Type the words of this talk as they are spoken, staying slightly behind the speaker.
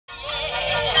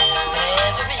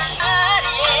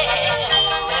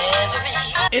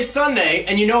It's Sunday,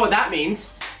 and you know what that means.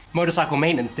 Motorcycle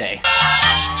maintenance day.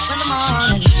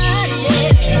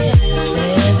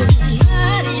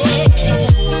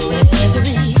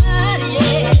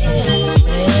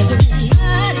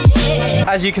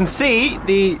 As you can see,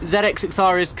 the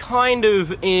ZX6R is kind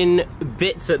of in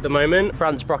bits at the moment,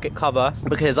 front sprocket cover,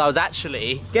 because I was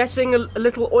actually getting a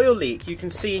little oil leak. You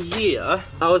can see here,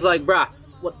 I was like, bruh,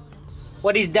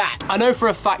 what is that? I know for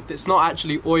a fact it's not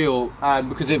actually oil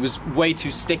because it was way too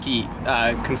sticky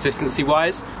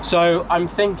consistency-wise. So I'm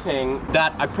thinking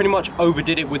that I pretty much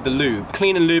overdid it with the lube.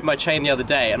 Clean and lube my chain the other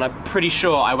day, and I'm pretty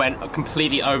sure I went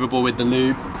completely overboard with the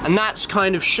lube. And that's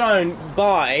kind of shown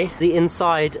by the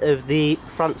inside of the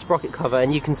front sprocket cover,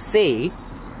 and you can see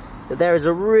that there is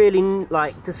a really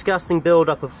like disgusting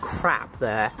buildup of crap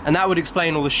there, and that would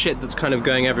explain all the shit that's kind of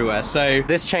going everywhere. So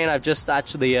this chain I've just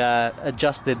actually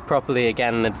adjusted properly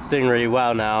again, and it's doing really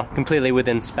well now, completely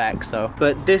within spec. So,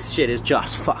 but this shit is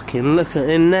just fucking, look at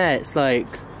in there, it's like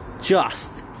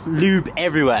just lube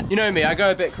everywhere. You know me, I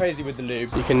go a bit crazy with the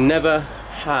lube. You can never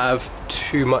have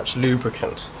too much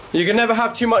lubricant. You can never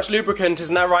have too much lubricant,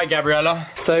 isn't that right, Gabriella?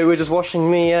 So we're just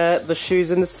washing the shoes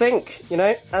in the sink, you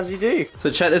know, as you do. So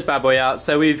check this bad boy out.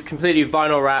 So we've completely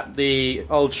vinyl wrapped the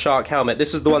old shark helmet.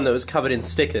 This was the one that was covered in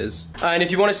stickers. And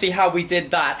if you want to see how we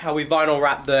did that, how we vinyl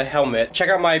wrapped the helmet, check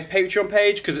out my Patreon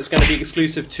page, because it's going to be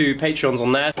exclusive to Patreons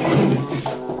on there.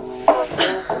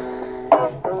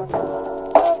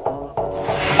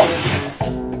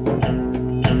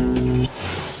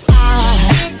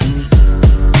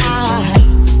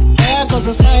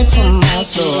 Aside from my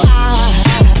soul.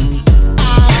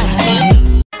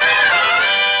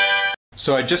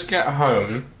 So I just get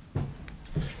home.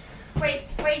 Wait.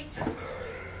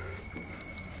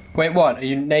 Wait, what? Are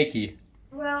you naked?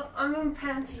 Well, I'm in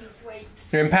panties, wait.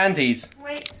 You're in panties?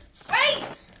 Wait!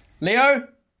 Leo?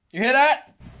 You hear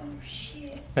that? Oh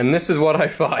shit. And this is what I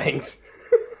find.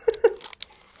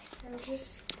 I'm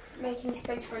just making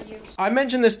space for you. I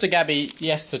mentioned this to Gabi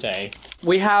yesterday.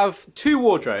 We have two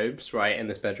wardrobes, right, in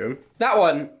this bedroom. That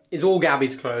one is all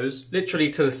Gabi's clothes,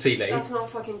 literally to the ceiling. That's not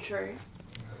fucking true.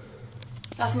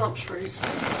 That's not true.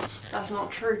 That's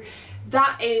not true.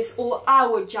 That is all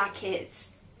our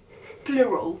jackets.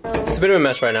 Plural. It's a bit of a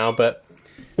mess right now, but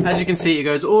as you can see, it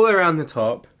goes all around the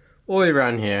top, all the way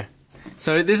around here.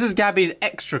 So this is Gabi's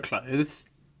extra clothes.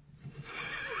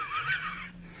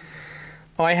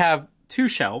 I have two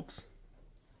shelves.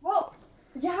 Well,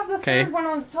 you have the third one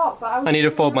on the top, but I need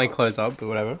to fold my clothes up, but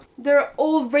whatever. They're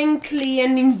all wrinkly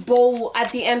and in bowl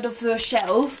at the end of the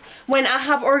shelf, when I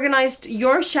have organized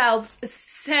your shelves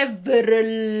several.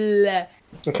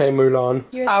 Okay, Mulan.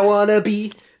 I wanna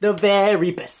be the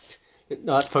very best.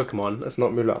 No, that's Pokemon. That's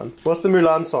not Mulan. What's the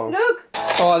Mulan song? Look!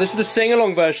 Oh, this is the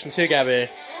sing-along version too, Gabi.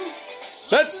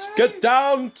 Let's get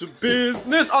down to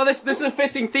business. Oh, this is a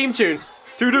fitting theme tune.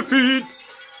 To defeat.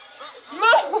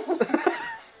 No!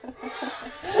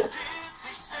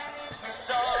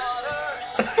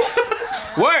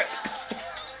 Work!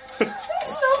 That's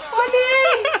not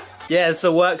funny! Yeah, it's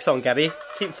a work song, Gabi.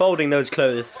 Keep folding those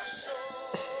clothes.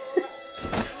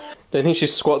 Don't think she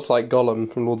squats like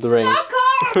Gollum from Lord of the Rings.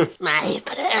 My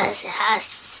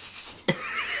precious.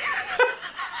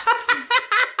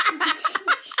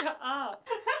 Shut up.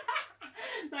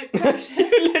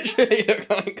 You literally look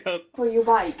like a... For your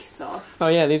bike stuff. Oh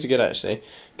yeah, these are good actually.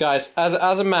 Guys,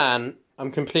 as a man,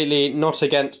 I'm completely not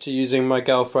against to using my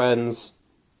girlfriend's...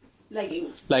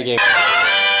 leggings.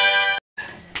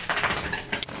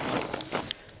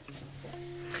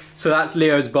 So that's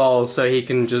Leo's bowl, so he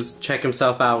can just check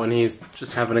himself out when he's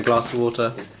just having a glass of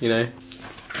water, you know.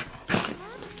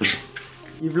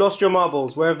 You've lost your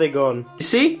marbles, where have they gone? You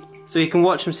see? So he can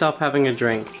watch himself having a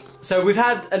drink. So we've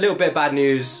had a little bit of bad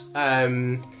news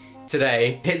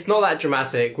today. It's not that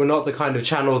dramatic. We're not the kind of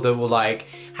channel that will like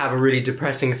have a really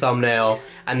depressing thumbnail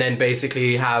and then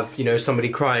basically have, you know, somebody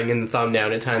crying in the thumbnail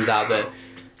and it turns out that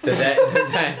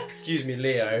they're excuse me,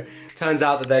 Leo. Turns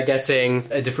out that they're getting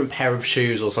a different pair of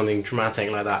shoes or something dramatic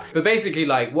like that. But basically,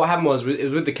 like, what happened was, it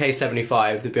was with the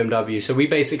K75, the BMW, so we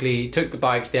basically took the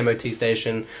bike to the MOT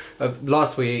station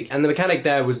last week, and the mechanic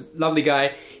there was a lovely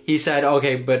guy. He said,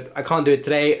 okay, but I can't do it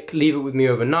today, leave it with me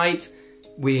overnight,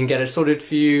 we can get it sorted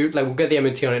for you, like, we'll get the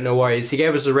MOT on it, no worries. He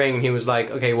gave us a ring, and he was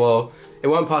like, okay, well, it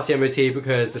won't pass the MOT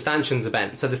because the stanchions are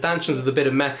bent. So the stanchions are the bit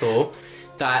of metal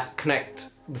that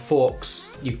connect the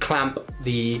forks. You clamp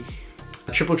the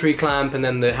triple tree clamp and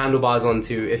then the handlebars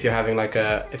onto if you're having like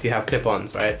if you have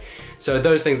clip-ons, right? So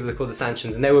those things are called the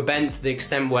stanchions, and they were bent to the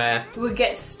extent where it would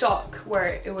get stuck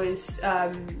where it was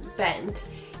bent,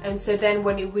 and so then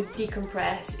when it would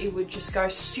decompress, it would just go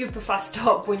super fast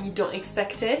up when you don't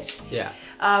expect it. Yeah.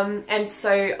 And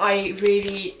so I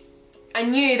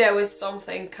knew there was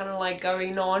something kind of like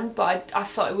going on, but I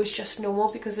thought it was just normal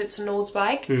because it's an old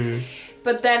bike.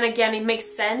 But then again, it makes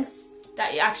sense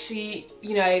that actually,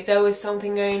 you know, there was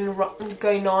something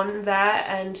going on there,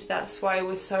 and that's why it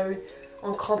was so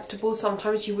uncomfortable.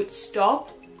 Sometimes you would stop,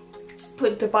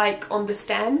 put the bike on the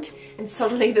stand, and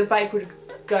suddenly the bike would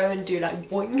go and do like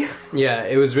boing. Yeah,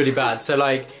 it was really bad. So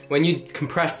like when you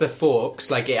compress the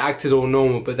forks, like it acted all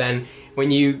normal, but then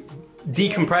when you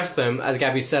decompress them, as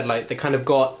Gabby said, like they kind of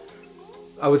got,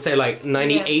 I would say like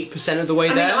 98% of the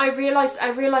way there. I mean, I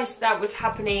realized that was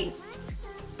happening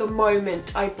the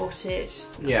moment I bought it.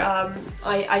 Yeah.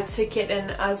 I took it,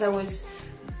 and as I was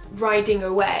riding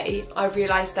away, I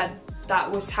realized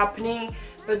that was happening.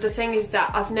 But the thing is that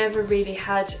I've never really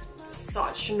had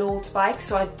such an old bike,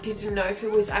 so I didn't know if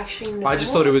it was actually normal. I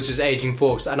just thought it was just aging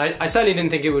forks, and I certainly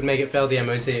didn't think it would make it fail the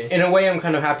MOT. In a way, I'm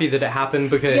kind of happy that it happened,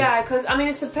 because yeah, because I mean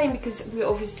it's a pain, because we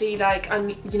obviously like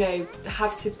you know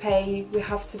have to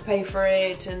pay for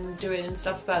it and do it and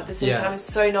stuff, but at the same time it's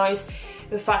so nice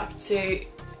the fact to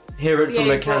hear it from a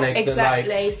mechanic.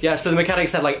 Exactly. Like, yeah, so the mechanic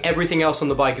said like everything else on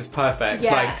the bike is perfect.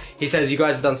 Yeah. Like he says, you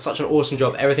guys have done such an awesome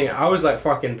job. Everything. I was like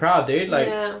fucking proud, dude.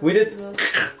 Like we did.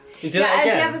 You did it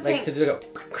again. Like, could you go?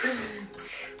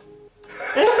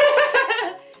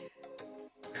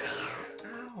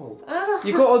 Ow.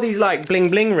 You got all these like bling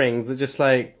bling rings that just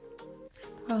like.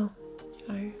 Oh,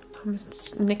 no. I'm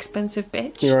an expensive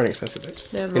bitch. You're an expensive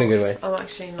bitch. No, I'm in a good way. I'm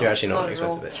actually not. You're actually not an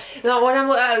expensive bitch. No, what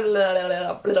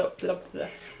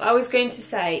I was going to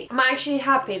say, I'm actually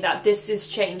happy that this is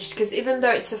changed, because even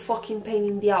though it's a fucking pain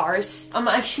in the arse, I'm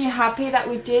actually happy that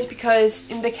we did, because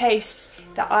in the case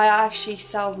that I actually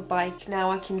sell the bike,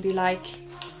 now I can be like,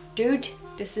 dude,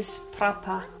 this is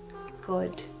proper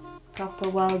good. Proper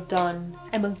well done.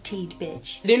 MOT'd,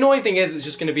 bitch. The annoying thing is it's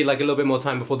just going to be like a little bit more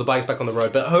time before the bike's back on the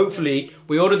road, but hopefully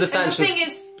we ordered the stanchions. And the thing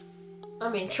is,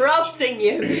 I'm interrupting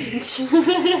you,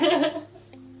 bitch.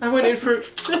 I went in for...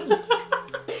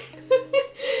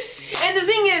 And the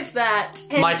thing is that...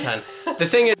 My turn. The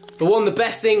thing is, one of the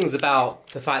best things about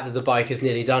the fact that the bike is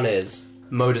nearly done is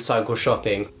motorcycle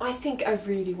shopping. I think I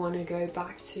really want to go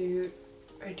back to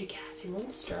a Ducati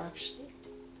Monster, actually.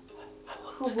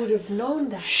 Who would have known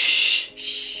that? Shh.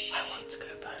 Shh. I want to go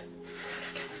back.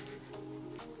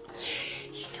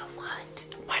 You know what?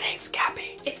 My name's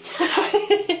Gabi. It's and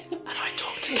I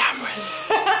talk to cameras.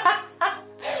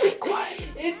 Very quiet.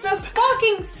 It's a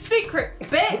fucking secret,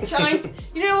 bitch.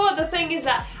 You know what? The thing is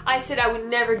that I said I would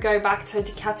never go back to a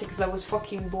Ducati because I was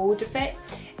fucking bored of it,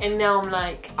 and now I'm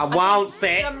like, I won't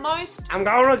fit. I'm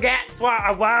gonna get what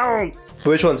I want.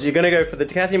 Which ones? You're gonna go for the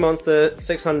Ducati Monster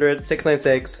 600,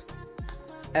 696.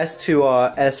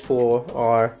 S2R,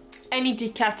 S4R. Any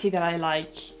Ducati that I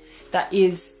like that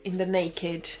is in the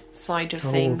naked side of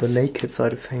things. Oh, the naked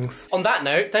side of things. On that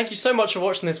note, thank you so much for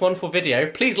watching this wonderful video.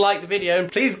 Please like the video and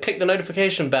please click the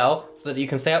notification bell so that you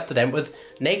can stay up to date with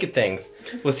naked things.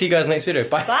 We'll see you guys next video.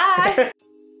 Bye. Bye.